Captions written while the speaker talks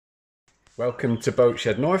Welcome to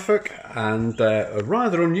Boatshed Norfolk, and a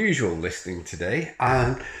rather unusual listing today.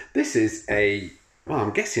 And this is well,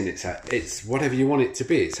 I'm guessing it's whatever you want it to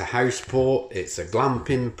be. It's a houseboat, it's a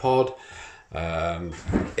glamping pod,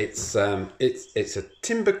 it's a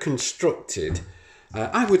timber constructed,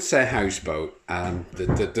 I would say houseboat.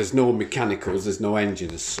 There's no mechanicals, there's no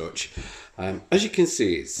engine as such. As you can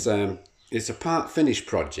see, it's a part finished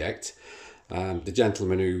project. The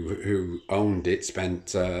gentleman who owned it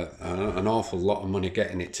spent an awful lot of money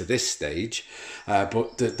getting it to this stage,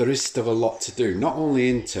 but there is still a lot to do, not only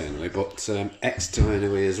internally but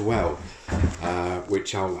externally as well,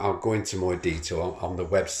 which I'll go into more detail on the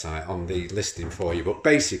website, on the listing for you. But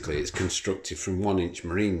basically it's constructed from 1-inch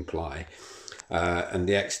marine ply, and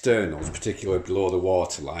the externals, particularly below the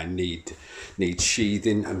waterline, need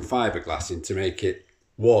sheathing and fiberglassing to make it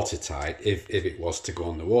watertight if it was to go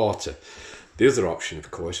on the water. The other option,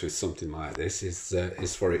 of course, with something like this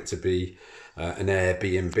is for it to be an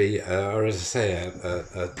Airbnb, or as I say,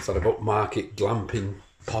 a sort of upmarket glamping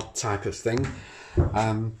pod type of thing.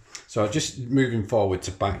 So just moving forward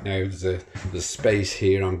to back now, the space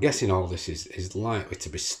here. I'm guessing all this is likely to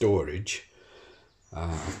be storage.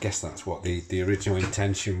 I guess that's what the original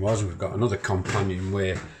intention was. We've got another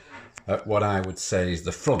companionway at what I would say is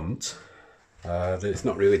the front. That it's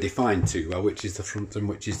not really defined too well, which is the front and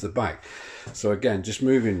which is the back. So again, just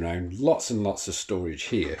moving around, lots and lots of storage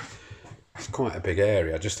here. It's quite a big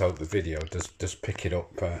area. I just hope the video does pick it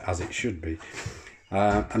up as it should be.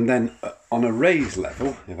 And then on a raised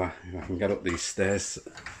level, if I can get up these stairs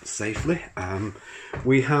safely,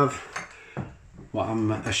 we have what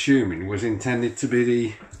I'm assuming was intended to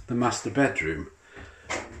be the master bedroom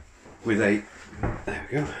with there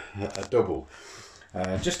we go, a double.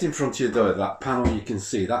 Just in front of your door, that panel you can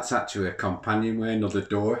see, that's actually a companionway, another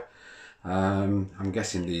door. I'm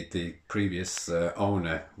guessing the previous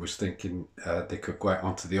owner was thinking they could go out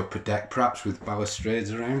onto the upper deck, perhaps with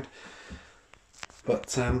balustrades around.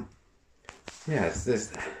 But yeah,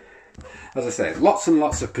 there's, as I say, lots and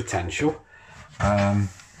lots of potential.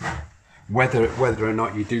 Whether or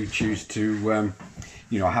not you do choose to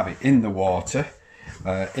have it in the water.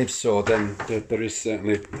 If so, then there is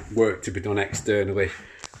certainly work to be done externally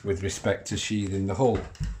with respect to sheathing the hull.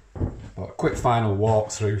 But a quick final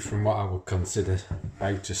walkthrough from what I would consider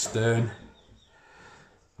bow to stern.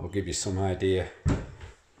 I'll give you some idea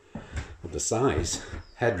of the size.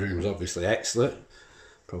 Headroom's obviously excellent,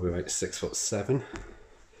 probably about 6'7". And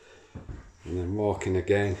then walking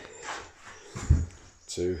again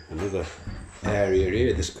to another area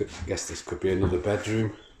here. I guess this could be another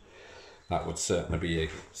bedroom. That would certainly be a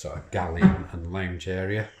sort of galley and lounge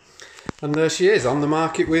area. And there she is, on the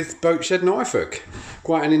market with Boatshed Norfolk.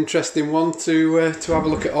 Quite an interesting one to have a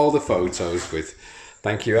look at all the photos with.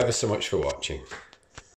 Thank you ever so much for watching.